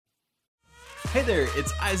Hey there,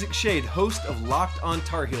 it's Isaac Shade, host of Locked on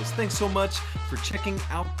Tar Heels. Thanks so much for checking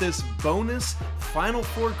out this bonus Final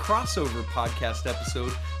Four crossover podcast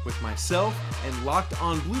episode with myself and Locked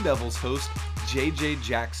on Blue Devils host JJ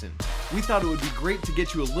Jackson. We thought it would be great to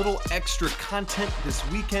get you a little extra content this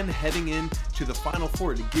weekend heading into the Final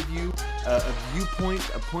Four to give you a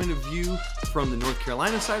point of view from the North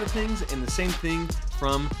Carolina side of things and the same thing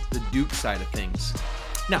from the Duke side of things.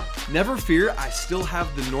 Now, never fear, I still have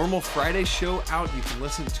the normal Friday show out. You can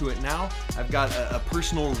listen to it now. I've got a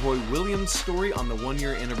personal Roy Williams story on the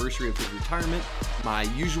 1-year anniversary of his retirement, my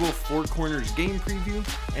usual Four Corners game preview,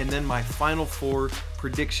 and then my Final Four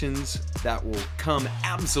predictions that will come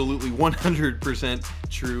absolutely 100%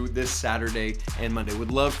 true this Saturday and Monday.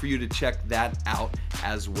 Would love for you to check that out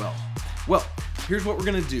as well. Well, here's what we're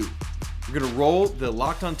going to do. We're going to roll the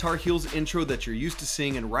Locked on Tar Heels intro that you're used to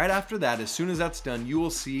seeing, and right after that, as soon as that's done, you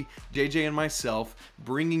will see JJ and myself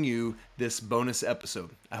bringing you this bonus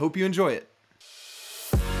episode. I hope you enjoy it.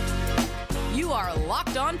 You are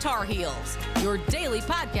Locked on Tar Heels, your daily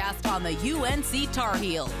podcast on the UNC Tar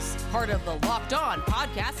Heels, part of the Locked on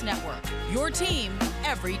Podcast Network, your team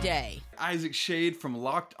every day. Isaac Shade from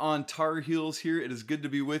Locked on Tar Heels here. It is good to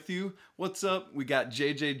be with you. What's up? We got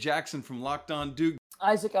JJ Jackson from Locked on Duke.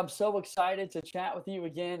 Isaac, I'm so excited to chat with you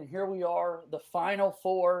again. Here we are, the Final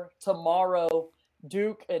Four tomorrow,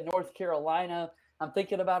 Duke and North Carolina. I'm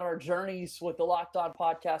thinking about our journeys with the Locked On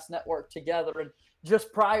Podcast Network together. And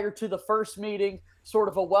just prior to the first meeting, sort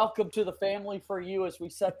of a welcome to the family for you as we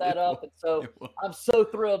set that up. And so I'm so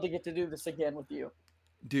thrilled to get to do this again with you.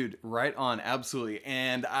 Dude, right on, absolutely.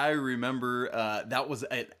 And I remember that was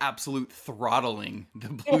an absolute throttling. The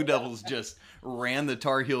Blue Devils just ran the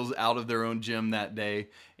Tar Heels out of their own gym that day.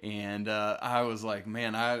 And I was like,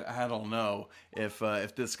 man, I don't know if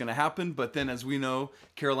this is going to happen. But then, as we know,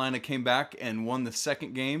 Carolina came back and won the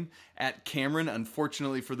second game at Cameron,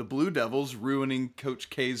 unfortunately for the Blue Devils, ruining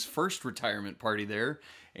Coach K's first retirement party there.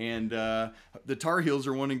 And the Tar Heels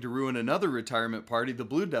are wanting to ruin another retirement party. The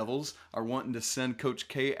Blue Devils are wanting to send Coach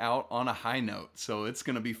K out on a high note. So it's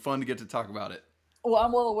going to be fun to get to talk about it. Well,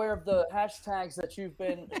 I'm well aware of the hashtags that you've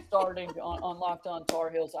been starting on Locked On Tar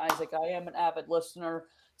Heels, Isaac. I am an avid listener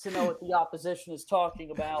to know what the opposition is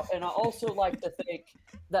talking about. And I also like to think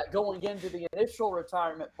that going into the initial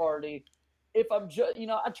retirement party, if I'm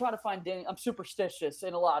I try to find I'm superstitious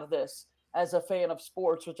in a lot of this as a fan of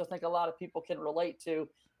sports, which I think a lot of people can relate to.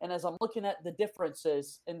 And as I'm looking at the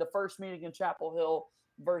differences in the first meeting in Chapel Hill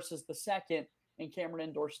versus the second in Cameron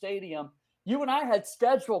Indoor Stadium, you and I had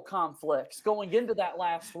schedule conflicts going into that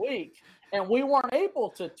last week, and we weren't able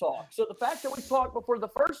to talk. So the fact that we talked before the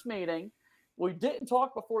first meeting, we didn't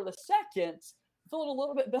talk before the second, feeling a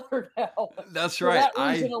little bit better now. That's right. For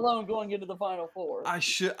that reason alone, going into the Final Four. I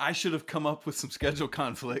should have come up with some schedule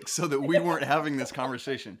conflicts so that we weren't having this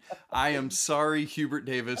conversation. I am sorry, Hubert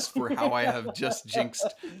Davis, for how I have just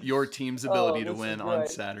jinxed your team's ability to win on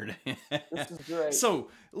Saturday. This is great. So,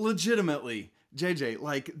 legitimately,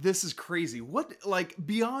 JJ, this is crazy.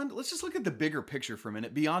 Beyond, let's just look at the bigger picture for a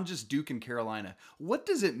minute, beyond just Duke and Carolina. What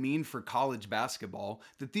does it mean for college basketball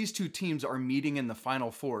that these two teams are meeting in the Final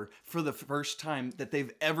Four for the first time that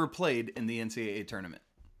they've ever played in the NCAA tournament?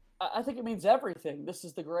 I think it means everything. This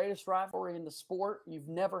is the greatest rivalry in the sport. You've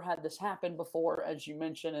never had this happen before, as you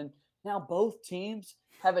mentioned, and now both teams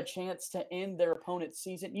have a chance to end their opponent's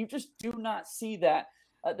season. You just do not see that.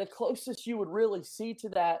 The closest you would really see to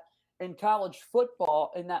that in college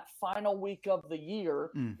football in that final week of the year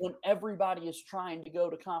when everybody is trying to go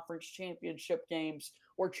to conference championship games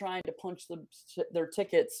or trying to punch their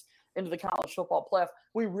tickets into the college football playoff.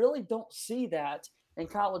 We really don't see that in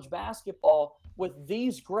college basketball with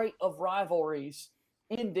these great of rivalries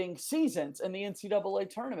ending seasons in the NCAA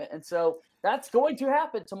tournament. And so that's going to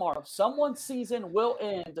happen tomorrow. Someone's season will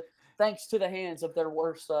end thanks to the hands of their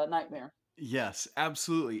worst nightmare. Yes,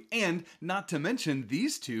 absolutely. And not to mention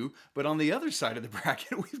these two, but on the other side of the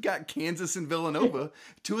bracket, we've got Kansas and Villanova,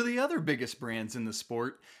 two of the other biggest brands in the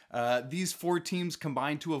sport. These four teams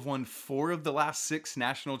combined to have won 4 of the last 6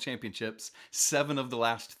 national championships, 7 of the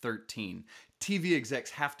last 13. TV execs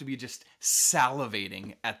have to be just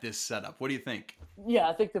salivating at this setup. What do you think? Yeah,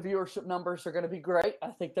 I think the viewership numbers are going to be great. I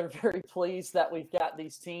think they're very pleased that we've got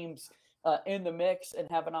these teams in the mix and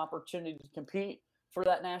have an opportunity to compete for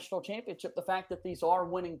that national championship. The fact that these are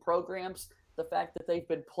winning programs, the fact that they've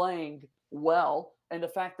been playing well, and the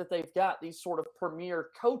fact that they've got these sort of premier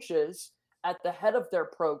coaches at the head of their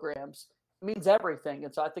programs means everything.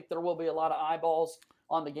 And so I think there will be a lot of eyeballs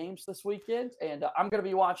on the games this weekend, and I'm going to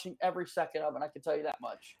be watching every second of it. I can tell you that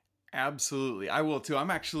much. Absolutely. I will too.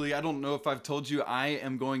 I don't know if I've told you, I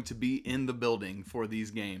am going to be in the building for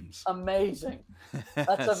these games. Amazing.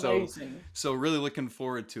 That's so, amazing. so really looking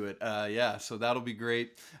forward to it. Yeah, so that'll be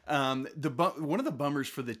great. One of the bummers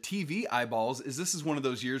for the TV eyeballs is this is one of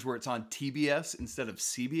those years where it's on TBS instead of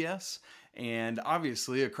CBS. And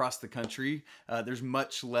obviously, across the country, there's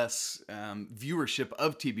much less viewership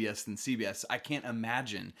of TBS than CBS. I can't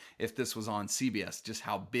imagine if this was on CBS, just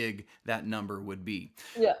how big that number would be.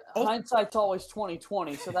 Yeah, Oh, hindsight's always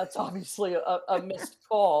 2020, so that's obviously a missed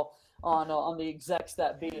call on the execs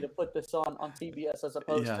that be to put this on TBS as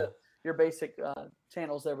opposed yeah. to your basic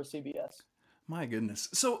channels there with CBS. My goodness.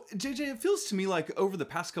 So, JJ, it feels to me like over the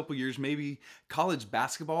past couple years, maybe college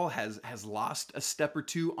basketball has lost a step or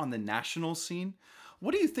two on the national scene.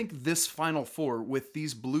 What do you think this Final Four with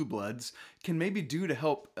these Blue Bloods can maybe do to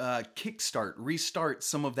help restart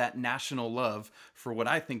some of that national love for what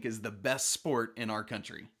I think is the best sport in our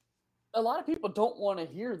country? A lot of people don't want to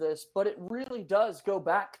hear this, but it really does go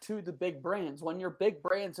back to the big brands. When your big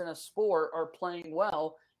brands in a sport are playing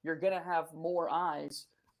well, you're going to have more eyes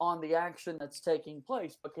on the action that's taking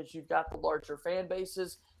place because you've got the larger fan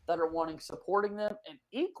bases that are wanting supporting them. And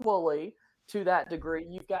equally to that degree,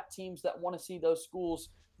 you've got teams that want to see those schools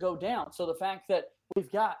go down. So the fact that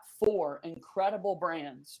we've got four incredible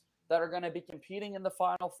brands that are going to be competing in the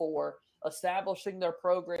Final Four, establishing their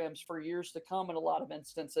programs for years to come in a lot of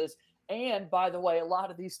instances. And by the way, a lot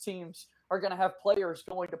of these teams are going to have players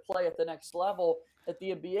going to play at the next level at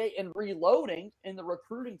the NBA and reloading in the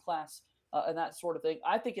recruiting class and that sort of thing.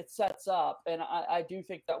 I think it sets up, and I do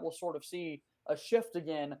think that we'll sort of see a shift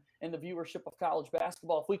again in the viewership of college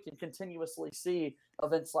basketball if we can continuously see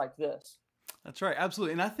events like this. That's right,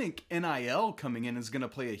 absolutely. And I think NIL coming in is going to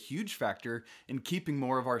play a huge factor in keeping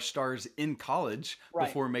more of our stars in college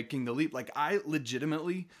before making the leap. Like, I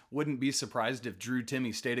legitimately wouldn't be surprised if Drew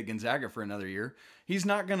Timme stayed at Gonzaga for another year. He's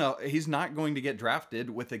not going to get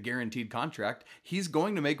drafted with a guaranteed contract. He's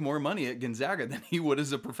going to make more money at Gonzaga than he would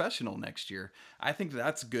as a professional next year. I think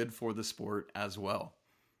that's good for the sport as well.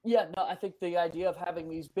 Yeah, no, I think the idea of having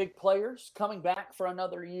these big players coming back for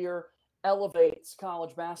another year elevates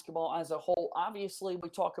college basketball as a whole. Obviously, we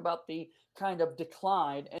talk about the kind of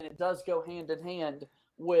decline, and it does go hand in hand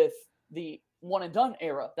with the one and done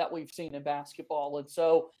era that we've seen in basketball. And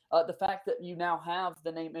so the fact that you now have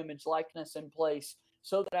the name, image, likeness in place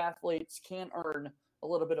so that athletes can earn a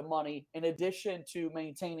little bit of money in addition to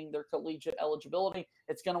maintaining their collegiate eligibility,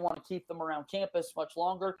 it's going to want to keep them around campus much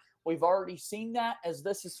longer. We've already seen that as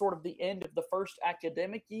this is sort of the end of the first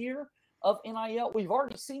academic year of NIL. We've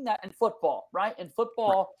already seen that in football, right? And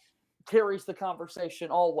football carries the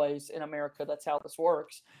conversation always in America. That's how this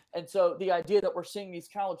works. And so the idea that we're seeing these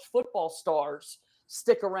college football stars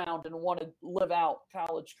stick around and want to live out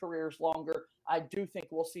college careers longer, I do think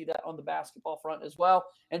we'll see that on the basketball front as well.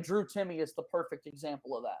 And Drew Timme is the perfect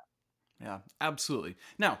example of that. Yeah, absolutely.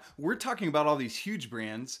 Now, we're talking about all these huge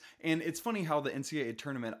brands, and it's funny how the NCAA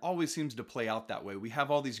tournament always seems to play out that way. We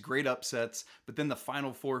have all these great upsets, but then the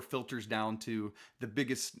Final Four filters down to the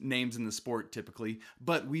biggest names in the sport typically.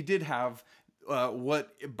 But we did have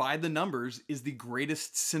what, by the numbers, is the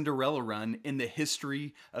greatest Cinderella run in the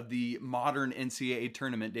history of the modern NCAA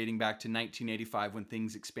tournament dating back to 1985 when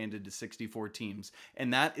things expanded to 64 teams.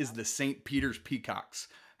 And that is the St. Peter's Peacocks.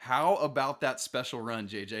 How about that special run,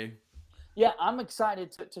 JJ? Yeah, I'm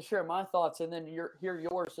excited to share my thoughts and then hear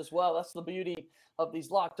yours as well. That's the beauty of these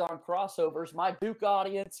Locked On crossovers. My Duke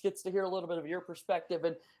audience gets to hear a little bit of your perspective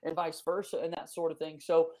and vice versa and that sort of thing.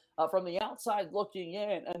 So from the outside looking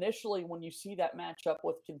in, initially when you see that matchup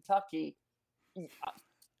with Kentucky,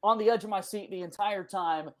 on the edge of my seat the entire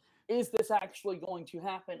time, is this actually going to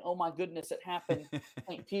happen? Oh my goodness, it happened.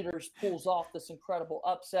 St. Peter's pulls off this incredible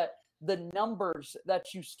upset. The numbers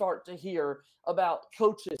that you start to hear about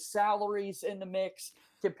coaches' salaries in the mix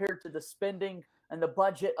compared to the spending and the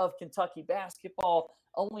budget of Kentucky basketball.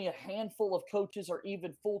 Only a handful of coaches are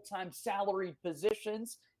even full-time salaried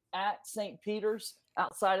positions at St. Peter's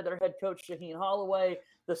outside of their head coach, Shaheen Holloway.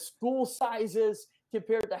 The school sizes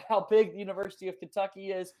compared to how big the University of Kentucky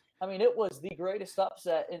is. I mean, it was the greatest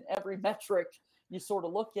upset in every metric you sort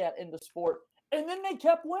of look at in the sport. And then they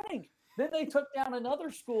kept winning. Then they took down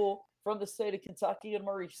another school from the state of Kentucky and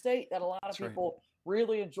Murray State that a lot of people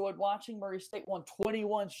really enjoyed watching. Murray State won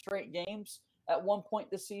 21 straight games at one point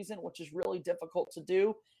this season, which is really difficult to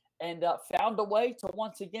do, and found a way to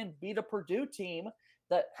once again beat a Purdue team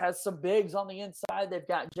that has some bigs on the inside. They've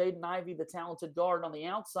got Jaden Ivey, the talented guard, on the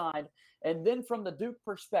outside. And then from the Duke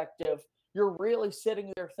perspective, you're really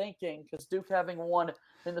sitting there thinking, because Duke having won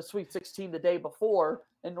in the Sweet 16 the day before,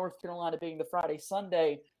 and North Carolina being the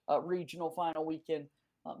Friday-Sunday regional final weekend,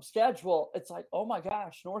 schedule, it's like, oh my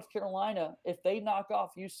gosh, North Carolina, if they knock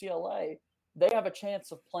off UCLA, they have a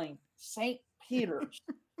chance of playing St. Peter's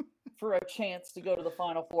for a chance to go to the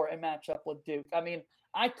Final Four and match up with Duke. I mean,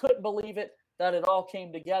 I couldn't believe it that it all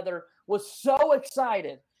came together. Was so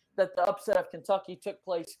excited that the upset of Kentucky took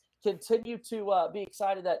place. Continue to be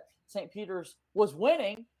excited that St. Peter's was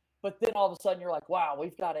winning, but then all of a sudden you're like, wow,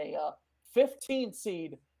 we've got a 15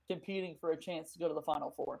 seed competing for a chance to go to the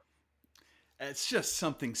Final Four. It's just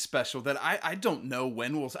something special that I don't know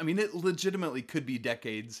when we'll. I mean, it legitimately could be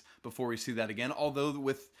decades before we see that again. Although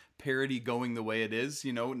with parity going the way it is,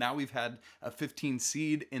 now we've had a 15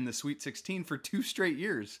 seed in the Sweet 16 for 2 straight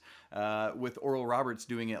years, with Oral Roberts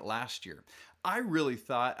doing it last year. I really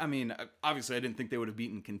thought, I mean, obviously I didn't think they would have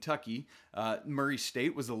beaten Kentucky. Murray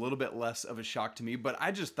State was a little bit less of a shock to me, but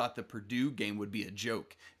I just thought the Purdue game would be a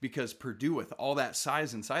joke because Purdue, with all that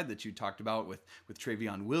size inside that you talked about with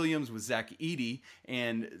Travion Williams, with Zach Edey,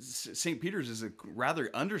 and St. Peter's is a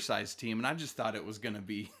rather undersized team, and I just thought it was going to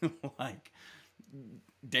be like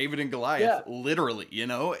David and Goliath, literally,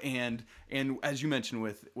 and as you mentioned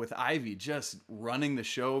with Ivey just running the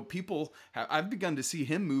show, I've begun to see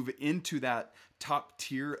him move into that top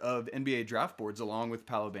tier of NBA draft boards, along with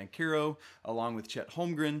Paolo Banchero, along with Chet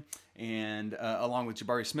Holmgren, and along with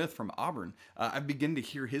Jabari Smith from Auburn. I've begun to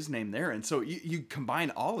hear his name there, and so you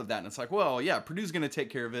combine all of that, and it's like, well, yeah, Purdue's going to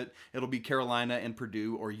take care of it. It'll be Carolina and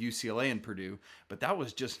Purdue, or UCLA and Purdue, but that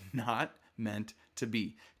was just not meant to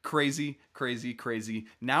be. Crazy, crazy, crazy.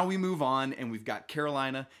 Now we move on, and we've got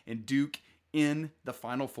Carolina and Duke in the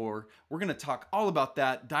Final Four. We're going to talk all about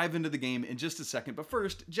that, dive into the game in just a second. But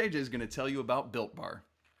first, JJ is going to tell you about Built Bar.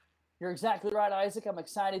 You're exactly right, Isaac. I'm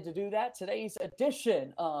excited to do that. Today's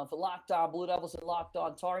edition of Locked On Blue Devils and Locked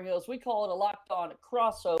On Tar Heels, we call it a Locked On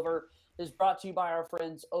crossover, is brought to you by our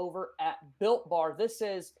friends over at Built Bar. This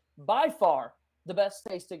is by far the best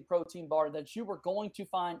tasting protein bar that you are going to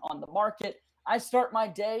find on the market. I start my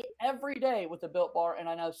day every day with a Built Bar, and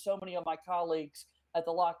I know so many of my colleagues at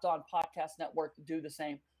the Locked On Podcast Network do the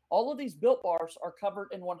same. All of these Built Bars are covered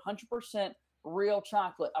in 100% real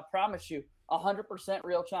chocolate. I promise you, 100%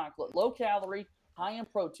 real chocolate. Low calorie, high in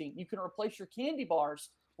protein. You can replace your candy bars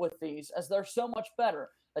with these, as they're so much better.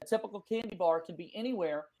 A typical candy bar can be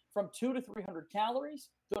anywhere from 200 to 300 calories.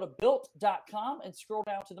 Go to built.com and scroll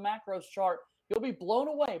down to the macros chart. You'll be blown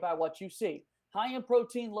away by what you see. High in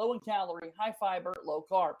protein, low in calorie, high fiber, low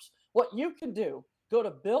carbs. What you can do, go to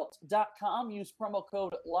built.com, use promo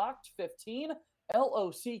code LOCKED15,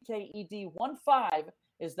 LOCKED15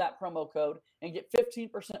 is that promo code, and get 15%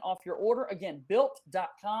 off your order. Again,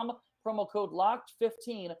 built.com, promo code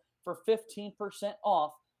LOCKED15 for 15%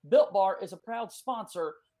 off. Built Bar is a proud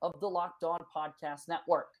sponsor of the Locked On Podcast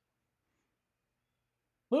Network.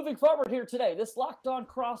 Moving forward here today, this Locked On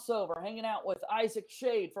crossover, hanging out with Isaac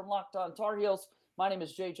Shade from Locked On Tar Heels. My name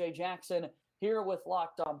is JJ Jackson, here with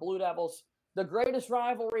Locked On Blue Devils. The greatest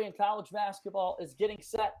rivalry in college basketball is getting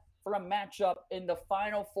set for a matchup in the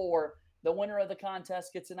Final Four. The winner of the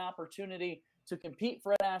contest gets an opportunity to compete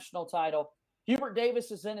for a national title. Hubert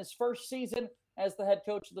Davis is in his first season as the head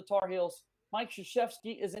coach of the Tar Heels. Mike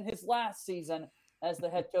Krzyzewski is in his last season as the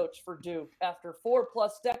head coach for Duke. After 4+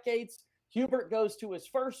 decades, Hubert goes to his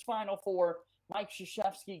first Final Four. Mike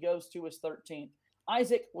Krzyzewski goes to his 13th.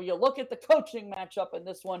 Isaac, when you look at the coaching matchup in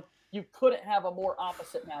this one, you couldn't have a more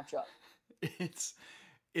opposite matchup.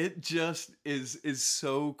 It just is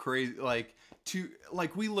so crazy. Like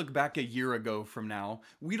we look back a year ago from now,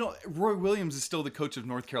 Roy Williams is still the coach of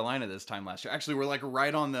North Carolina this time last year. Actually, we're like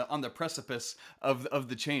right on the precipice of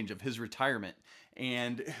the change, of his retirement.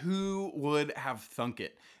 And who would have thunk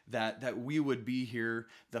it that we would be here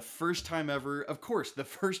the first time ever, of course, the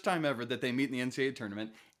first time ever that they meet in the NCAA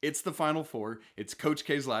tournament. It's the Final Four. It's Coach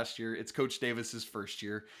K's last year. It's Coach Davis's first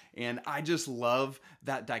year. And I just love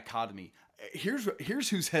that dichotomy. Here's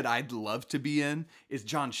whose head I'd love to be in is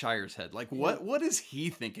Jon Scheyer's head. Like, what is he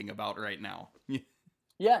thinking about right now?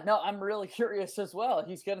 Yeah, no, I'm really curious as well.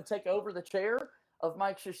 He's going to take over the chair of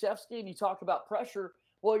Mike Krzyzewski, and you talk about pressure.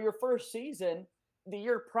 Well, your first season, the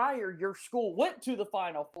year prior, your school went to the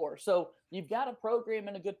Final Four. So you've got a program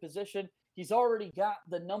in a good position. He's already got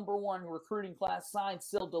the #1 recruiting class signed,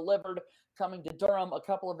 still delivered, coming to Durham. A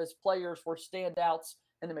couple of his players were standouts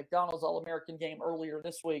in the McDonald's All-American game earlier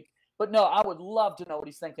this week. But no, I would love to know what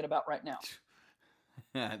he's thinking about right now.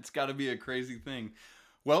 Yeah, it's got to be a crazy thing.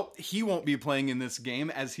 Well, he won't be playing in this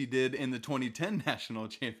game as he did in the 2010 National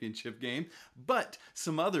Championship game, but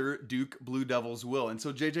some other Duke Blue Devils will. And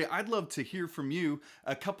so, JJ, I'd love to hear from you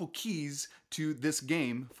a couple keys to this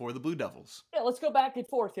game for the Blue Devils. Yeah, let's go back and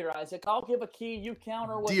forth here, Isaac. I'll give a key, you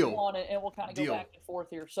counter what you want, and we'll kind of go back and forth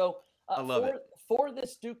here. So, I love it. for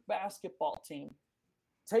this Duke basketball team,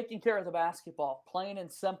 taking care of the basketball, plain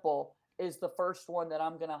and simple, is the first one that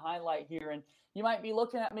I'm going to highlight here. And you might be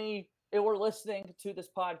looking at me or listening to this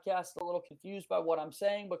podcast a little confused by what I'm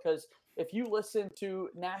saying, because if you listen to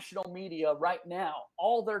national media right now,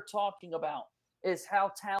 all they're talking about is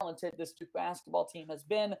how talented this Duke basketball team has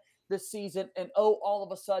been this season. And all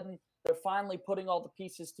of a sudden, they're finally putting all the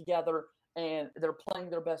pieces together and they're playing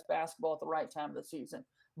their best basketball at the right time of the season.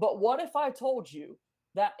 But what if I told you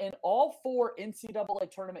that in all 4 NCAA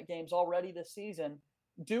tournament games already this season,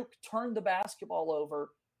 Duke turned the basketball over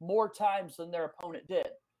more times than their opponent did?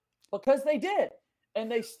 Because they did. And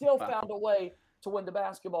they still found a way to win the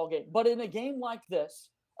basketball game. But in a game like this,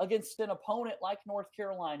 against an opponent like North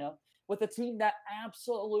Carolina, with a team that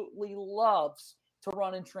absolutely loves to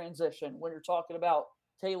run in transition, when you're talking about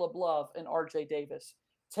Caleb Love and RJ Davis,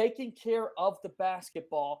 taking care of the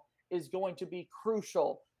basketball is going to be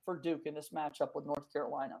crucial for Duke in this matchup with North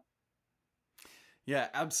Carolina. Yeah,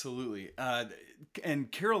 absolutely.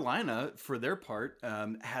 And Carolina, for their part,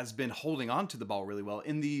 has been holding on to the ball really well.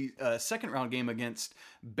 In the second round game against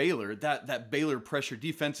Baylor, that Baylor pressure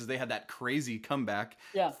defenses, they had that crazy comeback,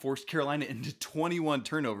 forced Carolina into 21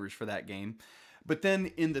 turnovers for that game. But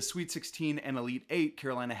then in the Sweet 16 and Elite 8,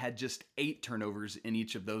 Carolina had just 8 turnovers in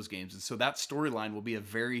each of those games. And so that storyline will be a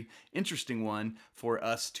very interesting one for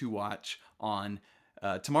us to watch on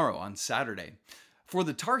tomorrow, on Saturday. For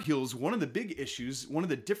the Tar Heels, one of the big issues, one of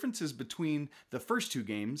the differences between the first 2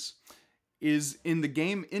 games is in the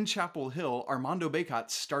game in Chapel Hill, Armando Bacot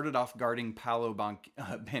started off guarding Paolo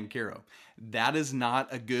Banchero. That is not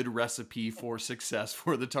a good recipe for success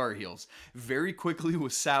for the Tar Heels. Very quickly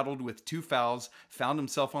was saddled with 2 fouls, found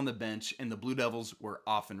himself on the bench, and the Blue Devils were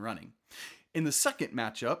off and running. In the second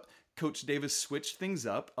matchup, Coach Davis switched things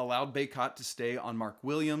up, allowed Bacot to stay on Mark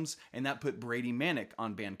Williams, and that put Brady Manek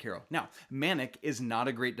on Banchero. Now, Manek is not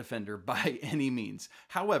a great defender by any means.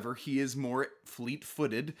 However, he is more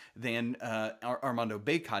fleet-footed than Armando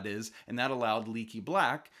Bacot is, and that allowed Leaky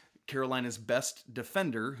Black, Carolina's best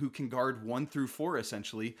defender, who can guard 1 through 4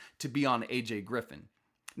 essentially, to be on AJ Griffin.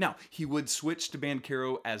 Now, he would switch to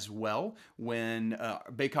Banchero as well when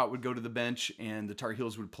Bacot would go to the bench and the Tar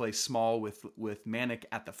Heels would play small with Manek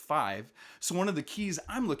at the 5. So one of the keys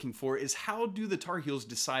I'm looking for is how do the Tar Heels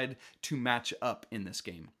decide to match up in this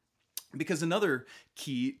game? Because another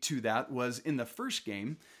key to that was in the first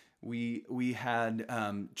game, we had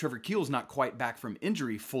Trevor Keels not quite back from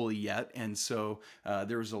injury fully yet, and so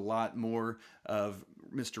there was a lot more of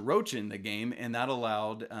Mr. Roach in the game, and that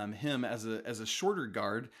allowed him as a shorter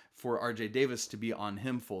guard for RJ Davis to be on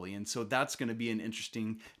him fully. And so that's going to be an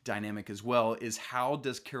interesting dynamic as well, is how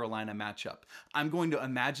does Carolina match up? I'm going to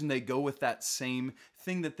imagine they go with that same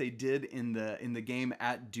thing that they did in the game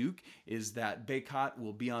at Duke, is that Bacot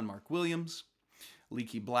will be on Mark Williams,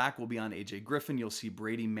 Leaky Black will be on AJ Griffin. You'll see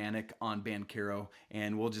Brady Manek on Banchero,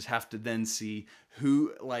 and we'll just have to then see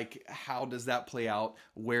how does that play out?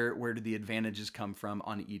 Where do the advantages come from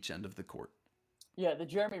on each end of the court? Yeah, the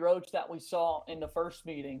Jeremy Roach that we saw in the first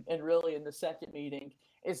meeting and really in the second meeting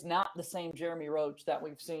is not the same Jeremy Roach that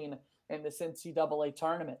we've seen in this NCAA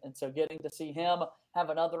tournament. And so getting to see him have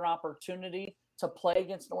another opportunity to play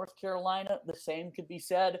against North Carolina, the same could be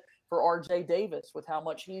said for RJ Davis with how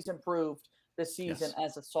much he's improved this season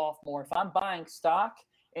as a sophomore. If I'm buying stock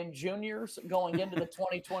in juniors going into the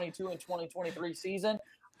 2022 and 2023 season,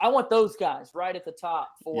 I want those guys right at the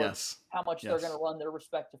top for how much they're going to run their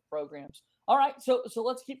respective programs. All right, so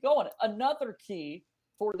let's keep going. Another key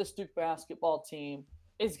for this Duke basketball team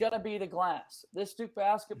is going to be the glass. This Duke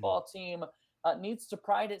basketball team needs to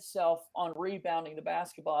pride itself on rebounding the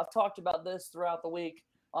basketball. I've talked about this throughout the week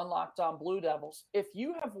on Locked On Blue Devils. If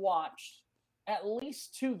you have watched at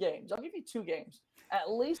least 2 games, I'll give you 2 games,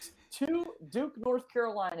 at least 2 Duke North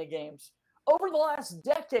Carolina games over the last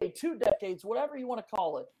decade, 2 decades, whatever you want to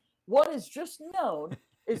call it, what is just known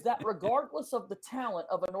is that regardless of the talent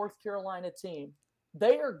of a North Carolina team,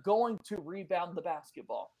 they are going to rebound the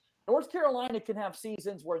basketball. North Carolina can have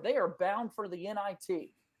seasons where they are bound for the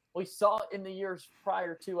NIT. We saw it in the years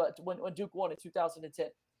prior to when Duke won in 2010.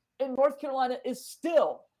 And North Carolina is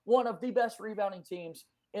still one of the best rebounding teams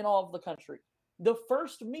in all of the country. The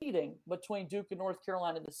first meeting between Duke and North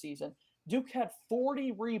Carolina this season, Duke had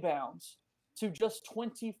 40 rebounds to just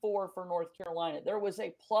 24 for North Carolina. There was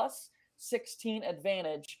a plus 16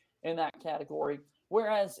 advantage in that category.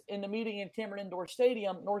 Whereas in the meeting in Cameron Indoor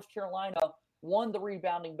Stadium, North Carolina won the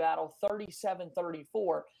rebounding battle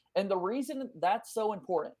 37-34. And the reason that's so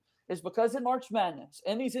important is because in March Madness,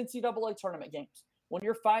 in these NCAA tournament games, when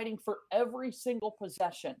you're fighting for every single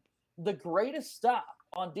possession, the greatest stop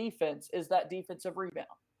on defense is that defensive rebound.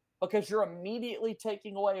 because you're immediately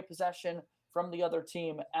taking away a possession from the other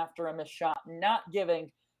team after a missed shot, not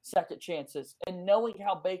giving second chances, and knowing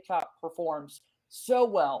how Baycott performs so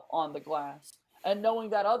well on the glass, and knowing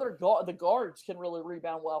that the guards can really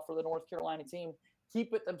rebound well for the North Carolina team,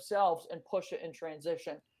 keep it themselves and push it in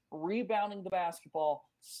transition, rebounding the basketball,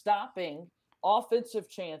 stopping offensive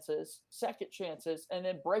chances, second chances, and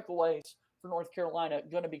then breakaways for North Carolina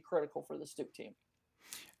going to be critical for this Duke team.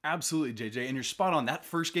 Absolutely, JJ, and you're spot on. That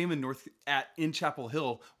first game in Chapel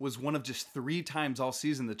Hill was one of just 3 times all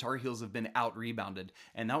season the Tar Heels have been out rebounded,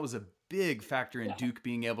 and that was a big factor in Duke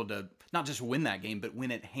being able to not just win that game, but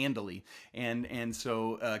win it handily. And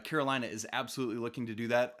so Carolina is absolutely looking to do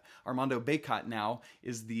that. Armando Baycott now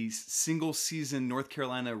is the single season North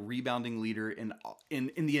Carolina rebounding leader in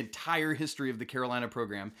the entire history of the Carolina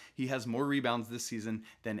program. He has more rebounds this season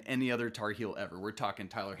than any other Tar Heel ever. We're talking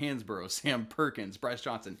Tyler Hansborough, Sam Perkins, Bryce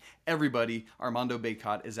Johnson, everybody. Armando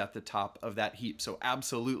Baycott is at the top of that heap. So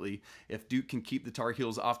absolutely, if Duke can keep the Tar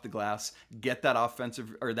Heels off the glass, get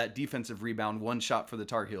that defensive rebound, one shot for the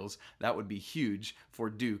Tar Heels, that would be huge for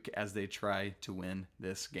Duke as they try to win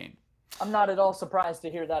this game. I'm not at all surprised to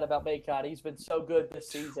hear that about Baycott. He's been so good this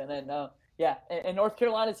season. And North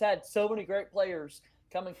Carolina's had so many great players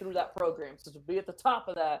coming through that program. So to be at the top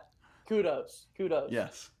of that, kudos.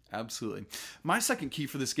 Yes, absolutely. My second key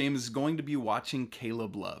for this game is going to be watching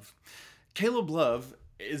Caleb Love. Caleb Love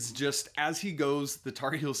is just, as he goes, the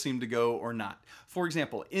Tar Heels seem to go or not. For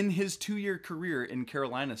example, in his 2-year career in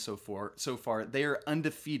Carolina so far, they are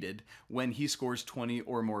undefeated when he scores 20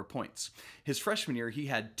 or more points. His freshman year, he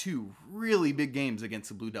had 2 really big games against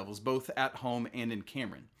the Blue Devils, both at home and in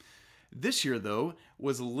Cameron. This year, though,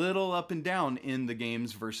 was a little up and down in the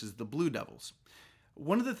games versus the Blue Devils.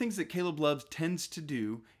 One of the things that Caleb Love tends to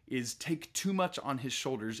do is take too much on his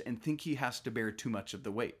shoulders and think he has to bear too much of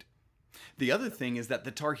the weight. The other thing is that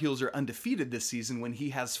the Tar Heels are undefeated this season when he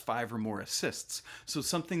has 5 or more assists. So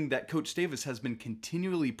something that Coach Davis has been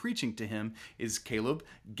continually preaching to him is, Caleb,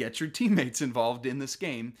 get your teammates involved in this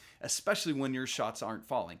game, especially when your shots aren't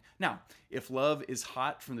falling. Now, if Love is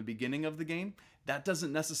hot from the beginning of the game, that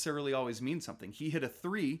doesn't necessarily always mean something. He hit a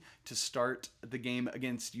 3 to start the game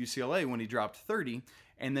against UCLA when he dropped 30,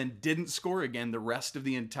 and then didn't score again the rest of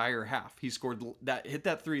the entire half. He hit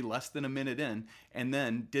that 3 less than a minute in, and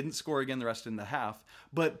then didn't score again the rest of the half,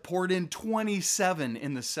 but poured in 27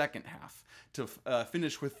 in the second half to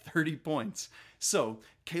finish with 30 points. So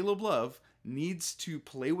Caleb Love needs to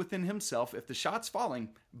play within himself. If the shot's falling,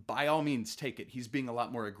 by all means take it. He's being a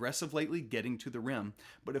lot more aggressive lately, getting to the rim.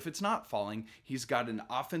 But if it's not falling, he's got an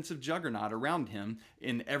offensive juggernaut around him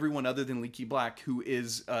in everyone other than Leaky Black, who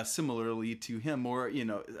is similarly to him more,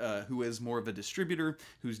 who is more of a distributor,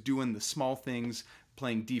 who's doing the small things,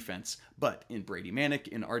 playing defense. But in Brady Manick,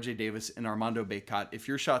 in RJ Davis, and Armando Baycott, if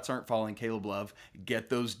your shots aren't falling, Caleb Love, get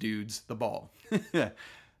those dudes the ball.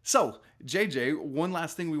 So, JJ, one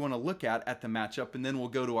last thing we want to look at the matchup, and then we'll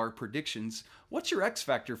go to our predictions. What's your X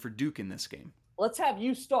factor for Duke in this game? Let's have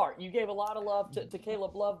you start. You gave a lot of love to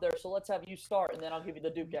Caleb Love there, so let's have you start, and then I'll give you the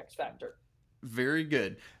Duke X factor. Very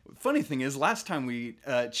good. Funny thing is, last time we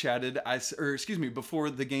chatted, before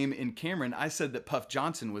the game in Cameron, I said that Puff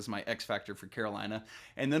Johnson was my X factor for Carolina.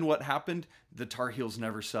 And then what happened? The Tar Heels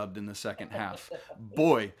never subbed in the second half.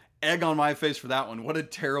 Boy, egg on my face for that one. What a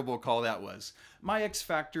terrible call that was. My X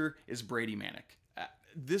factor is Brady Manick.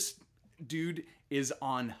 This dude is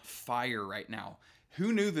on fire right now.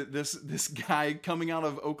 Who knew that this guy coming out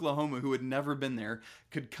of Oklahoma, who had never been there,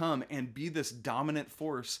 could come and be this dominant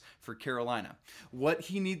force for Carolina? What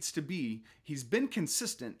he needs to be, he's been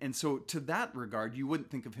consistent, and so to that regard, you wouldn't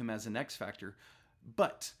think of him as an X factor.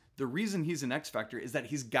 But the reason he's an X factor is that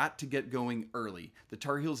he's got to get going early. The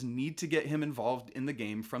Tar Heels need to get him involved in the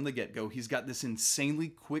game from the get-go. He's got this insanely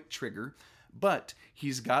quick trigger, but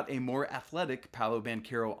he's got a more athletic Paolo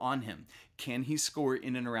Banchero on him. Can he score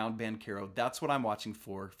in and around Banchero? That's what I'm watching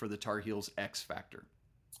for the Tar Heels X factor.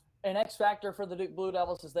 An X factor for the Duke Blue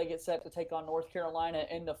Devils as they get set to take on North Carolina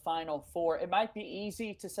in the Final Four. It might be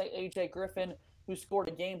easy to say A.J. Griffin, who scored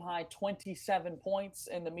a game-high 27 points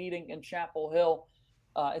in the meeting in Chapel Hill.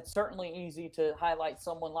 It's certainly easy to highlight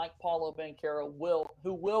someone like Paolo Banchero,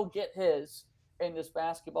 who will get his in this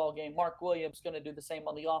basketball game. Mark Williams going to do the same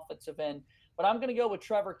on the offensive end. But I'm going to go with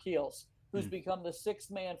Trevor Keels, who's become the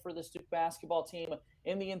 6th man for this Duke basketball team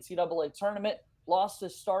in the NCAA tournament. Lost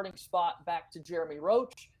his starting spot back to Jeremy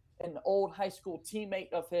Roach, an old high school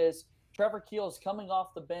teammate of his. Trevor Keels coming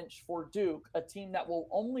off the bench for Duke, a team that will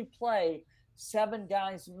only play 7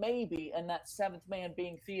 guys maybe, and that 7th man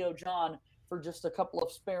being Theo John for just a couple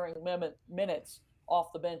of sparing minutes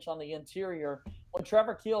off the bench on the interior. when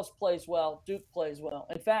Trevor Keels plays well, Duke plays well.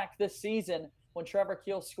 In fact, this season, when Trevor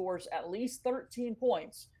Keels scores at least 13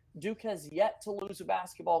 points, Duke has yet to lose a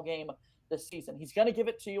basketball game this season. He's going to give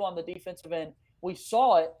it to you on the defensive end. We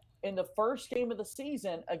saw it in the first game of the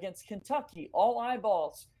season against Kentucky. All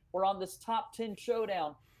eyeballs were on this top 10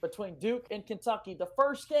 showdown between Duke and Kentucky, the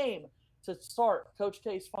first game to start Coach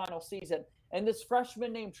K's final season. And this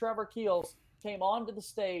freshman named Trevor Keels came onto the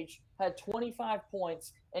stage, had 25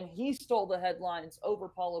 points, and he stole the headlines over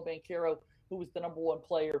Paolo Banchero, who was the number one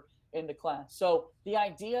player in the class. So the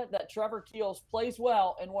idea that Trevor Keels plays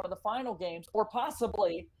well in one of the final games, or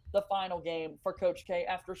possibly the final game for Coach K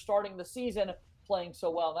after starting the season playing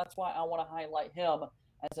so well, that's why I want to highlight him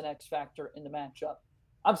as an X factor in the matchup.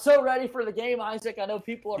 I'm so ready for the game, Isaac. I know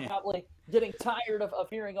people are probably getting tired of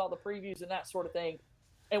hearing all the previews and that sort of thing.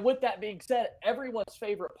 And with that being said, everyone's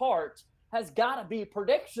favorite part has got to be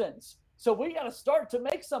predictions. So we got to start to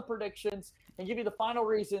make some predictions and give you the final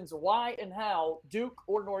reasons why and how Duke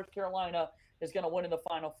or North Carolina is going to win in the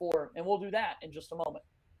Final Four. And we'll do that in just a moment.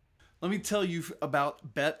 Let me tell you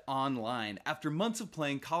about Bet Online. After months of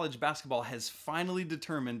playing, college basketball has finally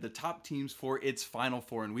determined the top teams for its Final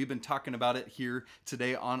Four, and we've been talking about it here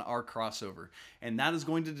today on our crossover. And that is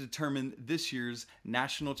going to determine this year's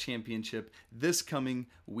national championship this coming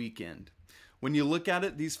weekend. When you look at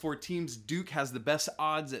it, these four teams, Duke has the best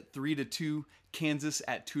odds at 3-2, Kansas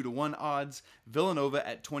at 2-1 odds, Villanova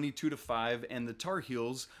at 22-5, and the Tar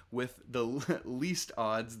Heels with the least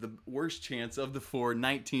odds, the worst chance of the four,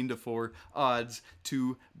 19-4 odds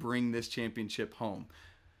to bring this championship home.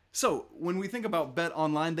 So, when we think about Bet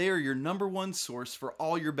Online, they are your number one source for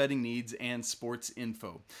all your betting needs and sports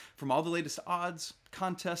info. From all the latest odds,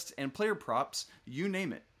 contests, and player props, you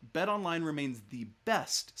name it, Bet Online remains the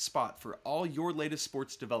best spot for all your latest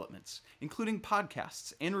sports developments, including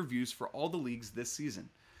podcasts and reviews for all the leagues this season.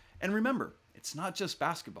 And remember, it's not just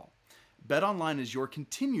basketball. Bet Online is your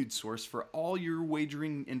continued source for all your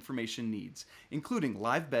wagering information needs, including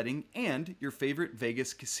live betting and your favorite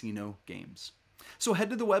Vegas casino games. So head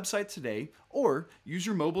to the website today or use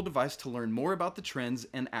your mobile device to learn more about the trends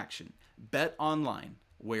and action. Bet Online,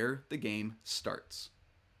 where the game starts.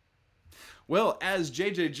 Well, as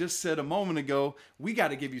JJ just said a moment ago, we got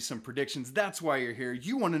to give you some predictions. That's why you're here.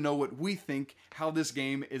 You want to know what we think, how this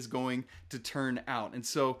game is going to turn out. And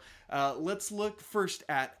so let's look first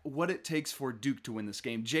at what it takes for Duke to win this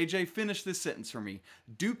game. JJ, finish this sentence for me.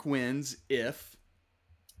 Duke wins if...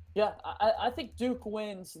 Yeah, I think Duke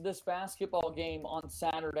wins this basketball game on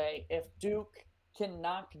Saturday if Duke can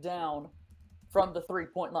knock down from the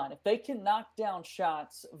three-point line. If they can knock down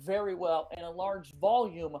shots very well in a large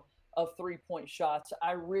volume of three-point shots,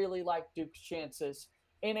 I really like Duke's chances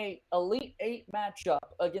in a Elite Eight matchup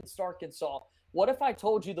against Arkansas. What if I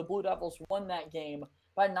told you the Blue Devils won that game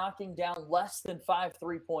by knocking down less than 5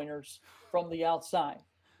 three-pointers from the outside?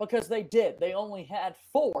 Because they did. They only had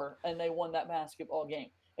 4, and they won that basketball game.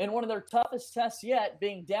 In one of their toughest tests yet,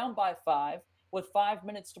 being down by 5 with 5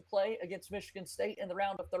 minutes to play against Michigan State in the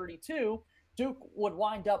round of 32, Duke would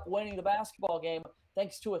wind up winning the basketball game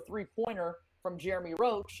thanks to a three-pointer from Jeremy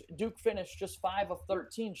Roach. Duke finished just 5 of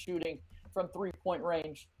 13 shooting from three-point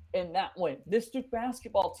range in that win. This Duke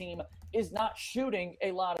basketball team is not shooting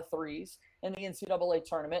a lot of threes in the NCAA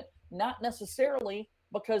tournament, not necessarily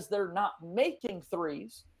because they're not making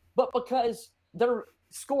threes, but because they're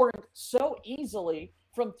scoring so easily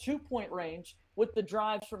from two-point range with the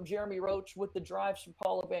drives from Jeremy Roach, with the drives from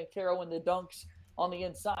Paolo Banchero, and the dunks on the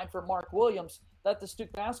inside for Mark Williams, that the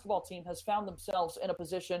Duke basketball team has found themselves in a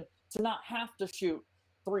position to not have to shoot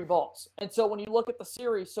 3 balls. And so when you look at the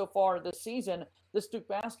series so far this season, this Duke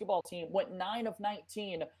basketball team went 9 of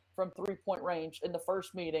 19 from three-point range in the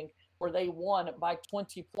first meeting, where they won by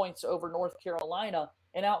 20 points over North Carolina.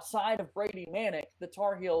 And outside of Brady Manick, the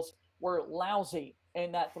Tar Heels were lousy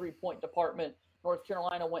in that three-point department. North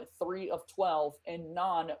Carolina went 3 of 12 and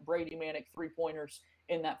non-Brady Manick three-pointers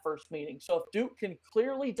in that first meeting. So if Duke can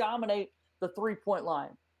clearly dominate the three-point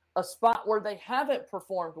line, a spot where they haven't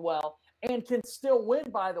performed well and can still win,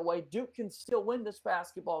 by the way, Duke can still win this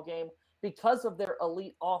basketball game because of their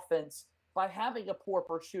elite offense by having a poor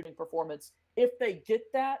shooting performance. If they get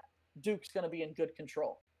that, Duke's going to be in good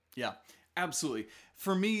control. Yeah, absolutely.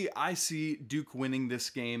 For me, I see Duke winning this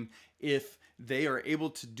game if they are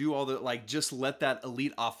able to do all the, just let that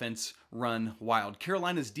elite offense run wild.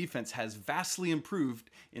 Carolina's defense has vastly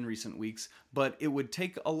improved in recent weeks, but it would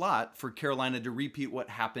take a lot for Carolina to repeat what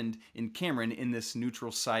happened in Cameron in this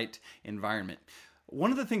neutral site environment.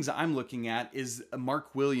 One of the things I'm looking at is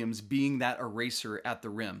Mark Williams being that eraser at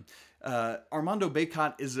the rim. Armando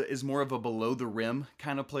Bacot is more of a below the rim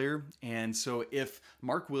kind of player, and so if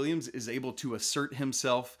Mark Williams is able to assert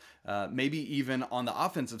himself, maybe even on the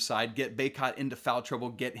offensive side, get Bacot into foul trouble,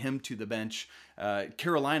 get him to the bench.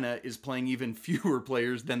 Carolina is playing even fewer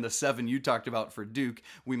players than the 7 you talked about for Duke.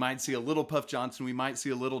 We might see a little Puff Johnson, we might see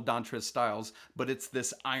a little Dontrez Styles, but it's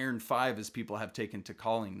this Iron 5 as people have taken to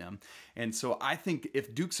calling them. And so I think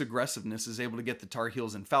if Duke's aggressiveness is able to get the Tar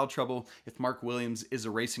Heels in foul trouble, if Mark Williams is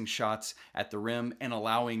erasing shots at the rim and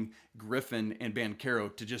allowing Griffin and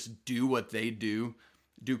Banchero to just do what they do,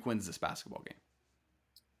 Duke wins this basketball game.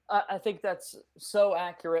 I think that's so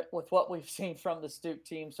accurate with what we've seen from the Duke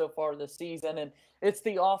team so far this season. And it's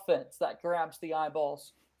the offense that grabs the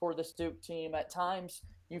eyeballs for the Duke team. At times,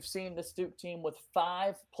 you've seen the Duke team with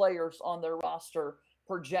 5 players on their roster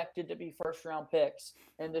projected to be first-round picks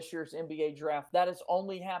in this year's NBA draft. That has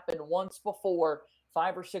only happened once before.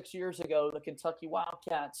 5 or 6 years ago, the Kentucky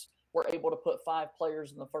Wildcats were able to put 5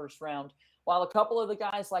 players in the first round. While a couple of the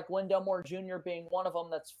guys like Wendell Moore Jr. being one of them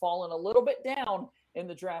that's fallen a little bit down in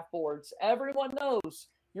the draft boards, everyone knows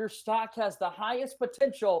your stock has the highest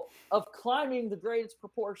potential of climbing the greatest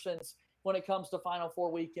proportions when it comes to Final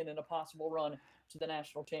Four weekend and a possible run to the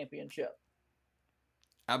national championship.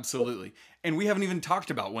 Absolutely. And we haven't even talked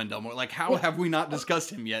about Wendell Moore. Like, how have we not discussed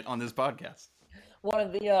him yet on this podcast? One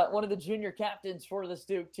of the junior captains for this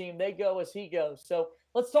Duke team. They go as he goes. So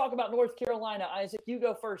let's talk about North Carolina. Isaac, you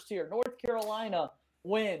go first here. North Carolina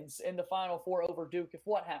wins in the Final Four over Duke. If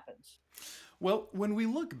what happens? Well, when we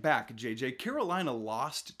look back, JJ, Carolina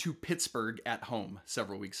lost to Pittsburgh at home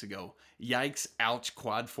several weeks ago. Yikes, ouch,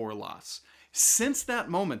 quad 4 loss. Since that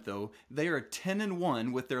moment, though, they are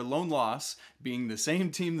 10-1 with their lone loss being the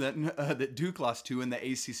same team that Duke lost to in the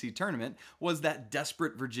ACC tournament, was that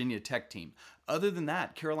desperate Virginia Tech team. Other than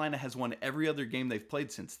that, Carolina has won every other game they've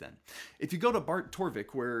played since then. If you go to Bart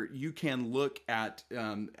Torvik, where you can look at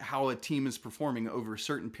how a team is performing over a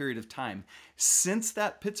certain period of time, since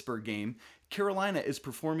that Pittsburgh game, Carolina is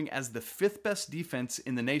performing as the 5th best defense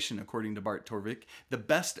in the nation, according to Bart Torvik, the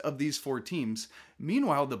best of these 4 teams.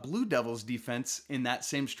 Meanwhile, the Blue Devils defense in that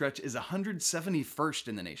same stretch is 171st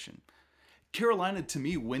in the nation. Carolina, to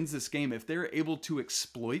me, wins this game if they're able to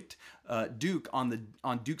exploit Duke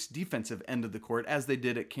on Duke's defensive end of the court, as they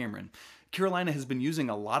did at Cameron. Carolina has been using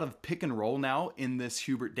a lot of pick and roll now in this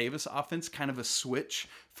Hubert Davis offense, kind of a switch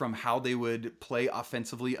from how they would play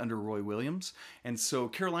offensively under Roy Williams. And so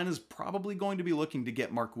Carolina's probably going to be looking to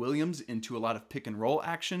get Mark Williams into a lot of pick and roll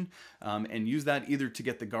action and use that either to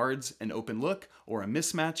get the guards an open look or a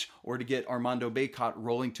mismatch, or to get Armando Bacot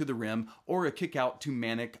rolling to the rim, or a kick out to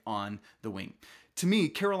Manek on the wing. To me,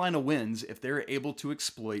 Carolina wins if they're able to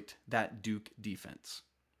exploit that Duke defense.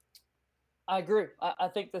 I agree. I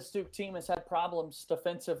think the Duke team has had problems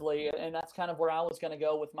defensively, and that's kind of where I was going to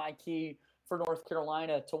go with my key for North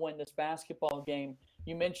Carolina to win this basketball game.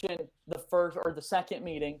 You mentioned the first or the second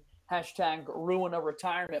meeting, hashtag ruin a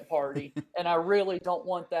retirement party, and I really don't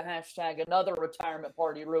want the hashtag another retirement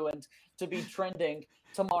party ruined to be trending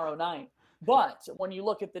tomorrow night. But when you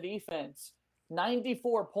look at the defense,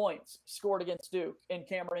 94 points scored against Duke in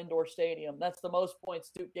Cameron Indoor Stadium. That's the most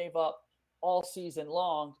points Duke gave up all season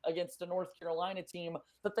long against a North Carolina team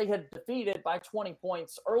that they had defeated by 20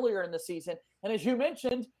 points earlier in the season. And as you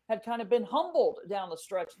mentioned, had kind of been humbled down the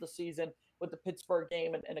stretch of the season with the Pittsburgh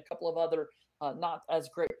game and a couple of other not as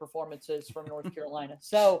great performances from North Carolina.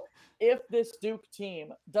 So if this Duke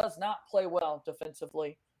team does not play well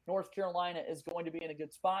defensively, North Carolina is going to be in a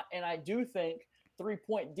good spot. And I do think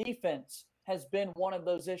 3-point defense has been one of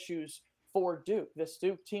those issues for Duke. This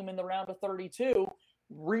Duke team in the round of 32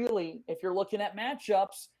 really, if you're looking at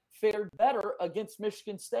matchups, fared better against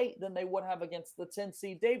Michigan State than they would have against the 10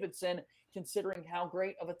 seed Davidson, considering how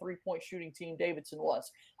great of a 3-point shooting team Davidson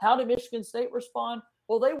was. How did Michigan State respond?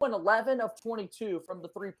 Well, they went 11 of 22 from the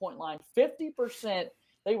 3-point line, 50%.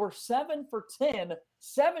 They were 7 for 10,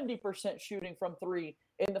 70% shooting from 3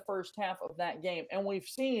 in the first half of that game. And we've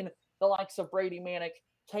seen the likes of Brady Manek,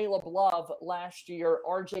 Caleb Love last year,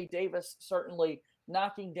 RJ Davis certainly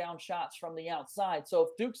knocking down shots from the outside. So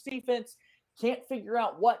if Duke's defense can't figure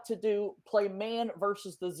out what to do, play man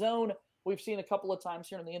versus the zone, we've seen a couple of times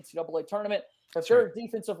here in the NCAA tournament. If there are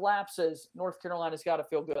defensive lapses, North Carolina's got to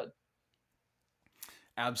feel good.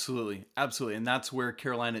 Absolutely. Absolutely. And that's where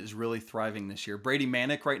Carolina is really thriving this year. Brady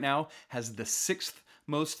Manek right now has the 6th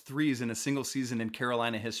most threes in a single season in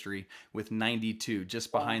Carolina history with 92,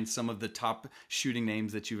 just behind some of the top shooting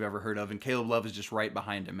names that you've ever heard of. And Caleb Love is just right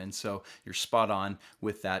behind him. And so you're spot on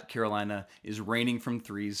with that. Carolina is raining from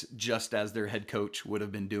threes just as their head coach would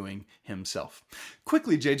have been doing himself.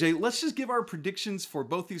 Quickly, JJ, let's just give our predictions for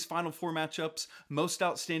both these Final Four matchups, most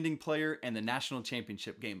outstanding player and the national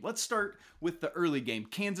championship game. Let's start with the early game.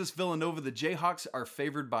 Kansas-Villanova, the Jayhawks are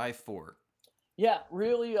favored by 4. Yeah,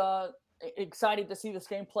 really excited to see this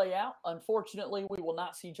game play out. Unfortunately, we will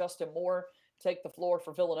not see Justin Moore take the floor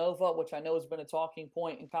for Villanova, which I know has been a talking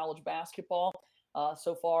point in college basketball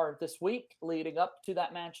so far this week, leading up to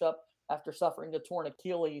that matchup after suffering a torn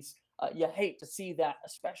Achilles. You hate to see that,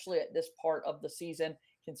 especially at this part of the season,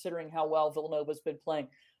 considering how well Villanova's been playing.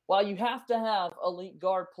 While you have to have elite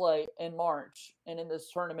guard play in March and in this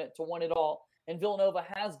tournament to win it all, and Villanova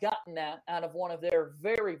has gotten that out of one of their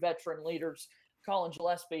very veteran leaders, Colin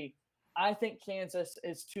Gillespie, I think Kansas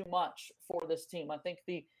is too much for this team. I think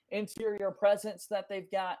the interior presence that they've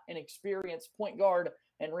got, an experienced point guard,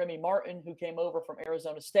 and Remy Martin, who came over from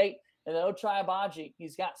Arizona State, and then Ochai Agbaji,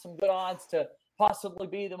 he's got some good odds to possibly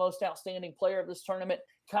be the most outstanding player of this tournament,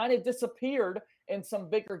 kind of disappeared in some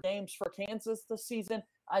bigger games for Kansas this season.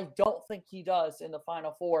 I don't think he does in the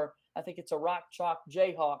Final Four. I think it's a rock chalk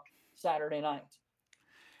Jayhawk Saturday night.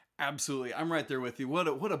 Absolutely. I'm right there with you.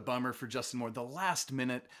 What a bummer for Justin Moore. The last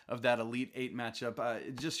minute of that Elite Eight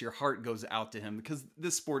matchup, just your heart goes out to him because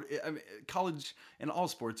this sport, college and all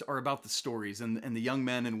sports are about the stories and the young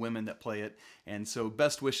men and women that play it. And so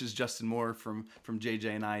best wishes, Justin Moore, from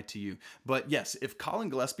JJ and I to you. But yes, if Colin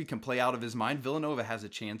Gillespie can play out of his mind, Villanova has a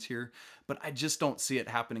chance here. But I just don't see it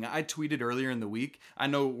happening. I tweeted earlier in the week, I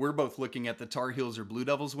know we're both looking at the Tar Heels or Blue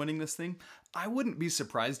Devils winning this thing. I wouldn't be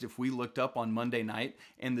surprised if we looked up on Monday night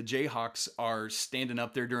and the Jayhawks are standing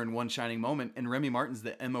up there during one shining moment and Remy Martin's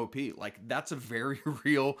the MOP. Like, that's a very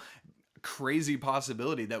real, crazy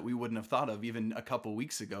possibility that we wouldn't have thought of even a couple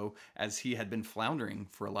weeks ago as he had been floundering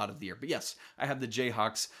for a lot of the year. But yes, I have the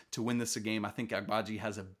Jayhawks to win this game. I think Agbaji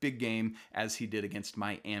has a big game as he did against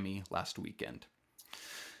Miami last weekend.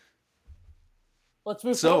 Let's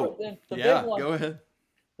move forward then. The big one. Go ahead.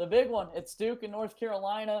 The big one. It's Duke and North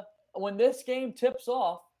Carolina. When this game tips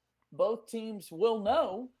off, both teams will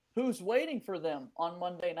know who's waiting for them on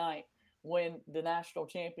Monday night when the national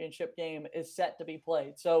championship game is set to be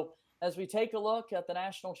played. So as we take a look at the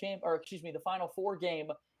the Final Four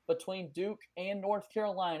game between Duke and North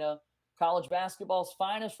Carolina, college basketball's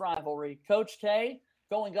finest rivalry, Coach K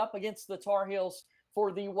going up against the Tar Heels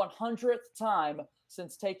for the 100th time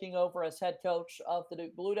since taking over as head coach of the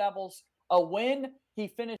Duke Blue Devils. A win, he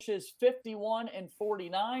finishes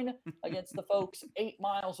 51-49 against the folks 8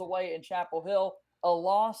 miles away in Chapel Hill. A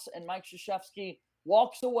loss, and Mike Krzyzewski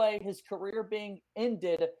walks away, his career being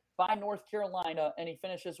ended by North Carolina, and he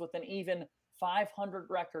finishes with an even 500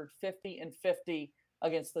 record, 50-50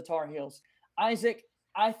 against the Tar Heels. Isaac,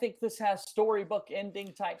 I think this has storybook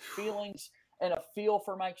ending type feelings and a feel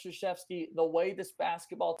for Mike Krzyzewski, the way this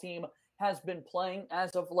basketball team has been playing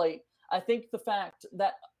as of late. I think the fact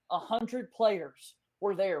that 100 players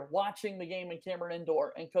were there watching the game in Cameron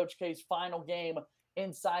Indoor and Coach K's final game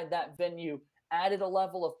inside that venue added a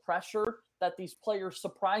level of pressure that these players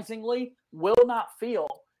surprisingly will not feel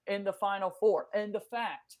in the Final Four. And the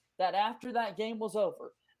fact that after that game was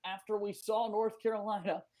over, after we saw North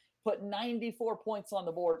Carolina put 94 points on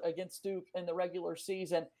the board against Duke in the regular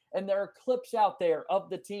season, and there are clips out there of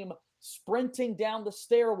the team sprinting down the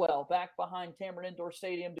stairwell back behind Cameron Indoor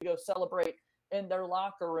Stadium to go celebrate in their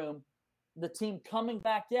locker room, the team coming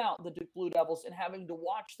back out, the Duke Blue Devils, and having to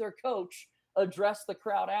watch their coach address the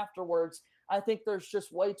crowd afterwards. I think there's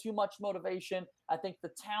just way too much motivation. I think the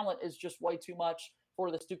talent is just way too much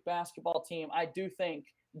for this Duke basketball team. I do think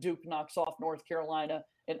Duke knocks off North Carolina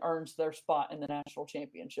and earns their spot in the national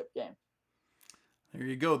championship game. There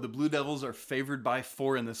you go. The Blue Devils are favored by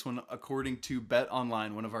 4 in this one, according to Bet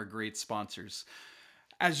Online, one of our great sponsors.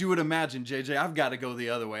 As you would imagine, JJ, I've got to go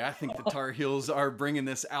the other way. I think the Tar Heels are bringing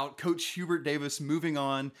this out. Coach Hubert Davis moving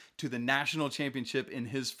on to the national championship in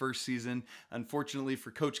his first season. Unfortunately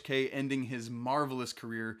for Coach K, ending his marvelous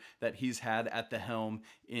career that he's had at the helm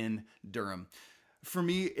in Durham. For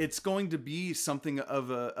me, it's going to be something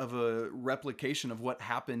of a replication of what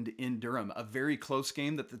happened in Durham. A very close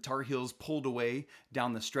game that the Tar Heels pulled away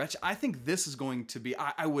down the stretch. I think this is going to be,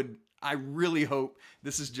 I really hope,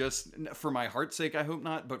 this is just for my heart's sake, I hope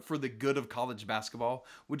not, but for the good of college basketball,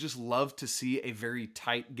 would just love to see a very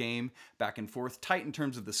tight game back and forth. Tight in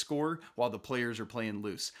terms of the score while the players are playing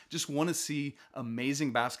loose. Just want to see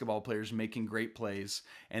amazing basketball players making great plays.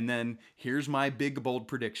 And then here's my big, bold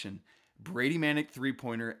prediction. Brady Manick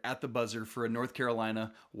three-pointer at the buzzer for a North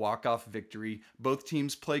Carolina walk-off victory. Both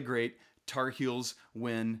teams play great. Tar Heels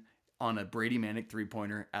win on a Brady Manick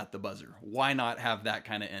three-pointer at the buzzer. Why not have that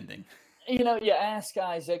kind of ending? You know, you ask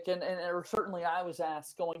Isaac, or certainly I was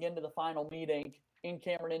asked going into the final meeting in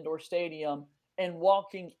Cameron Indoor Stadium and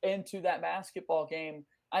walking into that basketball game.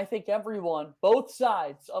 I think everyone, both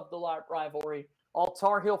sides of the rivalry, all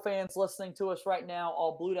Tar Heel fans listening to us right now,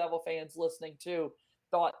 all Blue Devil fans listening too,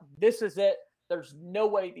 thought this is it. There's no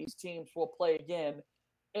way these teams will play again.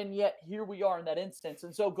 And yet here we are in that instance.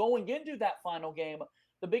 And so going into that final game,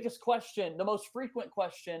 the biggest question, the most frequent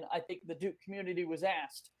question I think the Duke community was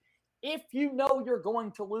asked, if you know you're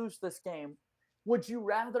going to lose this game, would you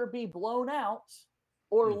rather be blown out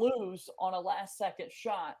or lose on a last-second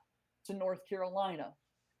shot to North Carolina?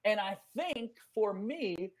 And I think for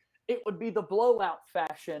me, it would be the blowout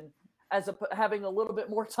fashion, having a little bit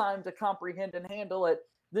more time to comprehend and handle it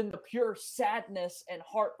than the pure sadness and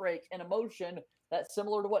heartbreak and emotion that's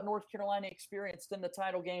similar to what North Carolina experienced in the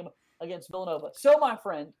title game against Villanova. So, my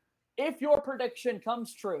friend, if your prediction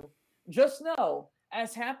comes true, just know,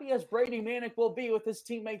 as happy as Brady Manick will be with his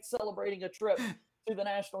teammates celebrating a trip to the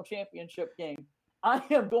national championship game, I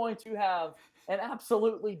am going to have an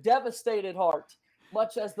absolutely devastated heart,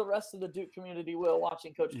 much as the rest of the Duke community will,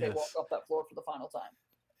 watching Coach K walk off that floor for the final time.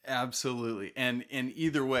 Absolutely. And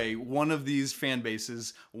either way, one of these fan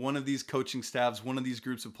bases, one of these coaching staffs, one of these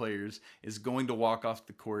groups of players is going to walk off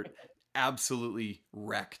the court absolutely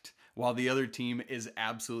wrecked, while the other team is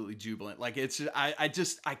absolutely jubilant. Like, it's,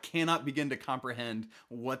 I cannot begin to comprehend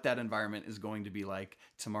what that environment is going to be like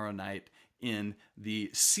tomorrow night in the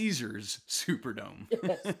Caesars Superdome.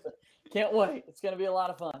 Yes. Can't wait. It's going to be a lot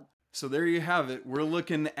of fun. So there you have it. We're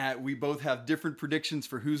looking at, we both have different predictions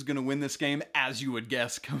for who's going to win this game, as you would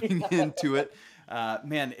guess coming into it.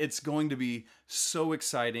 Man, it's going to be so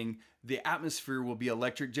exciting. The atmosphere will be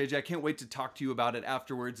electric. JJ, I can't wait to talk to you about it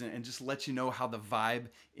afterwards and just let you know how the vibe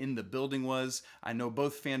in the building was. I know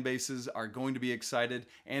both fan bases are going to be excited.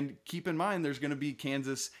 And keep in mind, there's going to be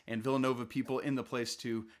Kansas and Villanova people in the place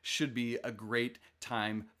too. Should be a great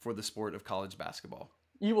time for the sport of college basketball.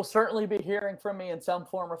 You will certainly be hearing from me in some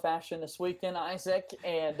form or fashion this weekend, Isaac,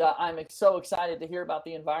 and I'm so excited to hear about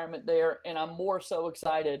the environment there, and I'm more so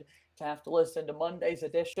excited to have to listen to Monday's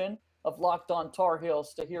edition of Locked On Tar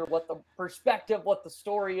Heels to hear what the perspective, what the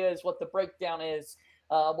story is, what the breakdown is,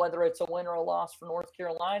 whether it's a win or a loss for North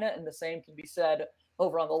Carolina, and the same can be said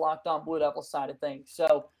over on the Locked On Blue Devil side of things.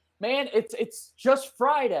 So, man, it's just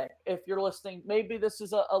Friday if you're listening. Maybe this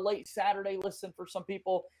is a late Saturday listen for some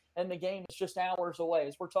people, and the game is just hours away.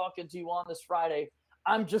 As we're talking to you on this Friday,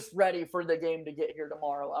 I'm just ready for the game to get here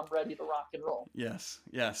tomorrow. I'm ready to rock and roll. Yes.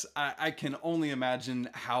 I can only imagine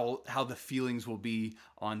how the feelings will be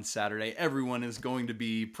on Saturday. Everyone is going to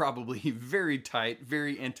be probably very tight,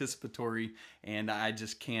 very anticipatory, and I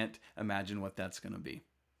just can't imagine what that's going to be.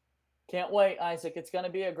 Can't wait, Isaac. It's going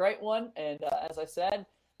to be a great one. And as I said,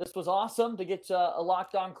 this was awesome to get a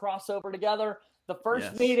Locked On crossover together. The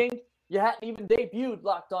first meeting, you hadn't even debuted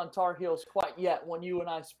Locked On Tar Heels quite yet when you and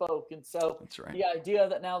I spoke. And so that's right. The idea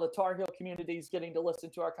that now the Tar Heel community is getting to listen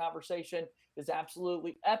to our conversation is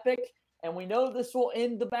absolutely epic. And we know this will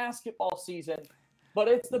end the basketball season, but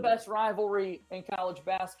it's the best rivalry in college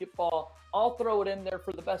basketball. I'll throw it in there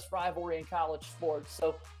for the best rivalry in college sports.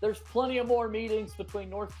 So there's plenty of more meetings between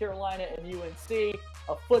North Carolina and UNC.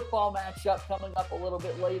 A football matchup coming up a little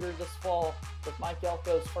bit later this fall with Mike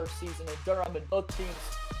Elko's first season in Durham, and both teams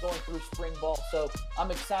going through spring ball. So I'm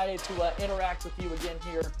excited to interact with you again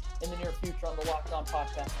here in the near future on the Locked On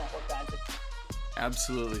Podcast Network, Isaac.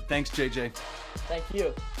 Absolutely. Thanks, JJ. Thank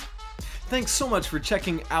you. Thanks so much for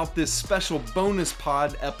checking out this special bonus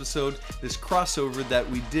pod episode, this crossover that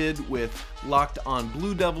we did with Locked On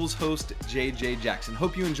Blue Devils host JJ Jackson.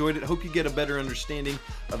 Hope you enjoyed it. Hope you get a better understanding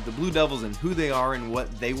of the Blue Devils and who they are and what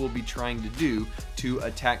they will be trying to do to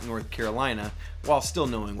attack North Carolina while still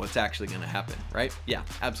knowing what's actually going to happen, right? Yeah,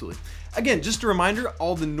 absolutely. Again, just a reminder,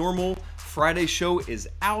 all the normal Friday show is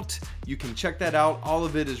out. You can check that out. All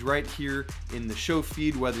of it is right here in the show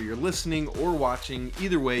feed, whether you're listening or watching.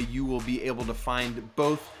 Either way, you will be able to find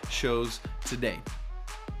both shows today.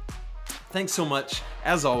 Thanks so much,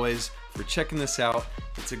 as always, for checking this out.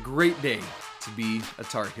 It's a great day to be a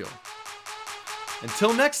Tar Heel.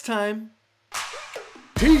 Until next time,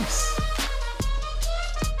 peace.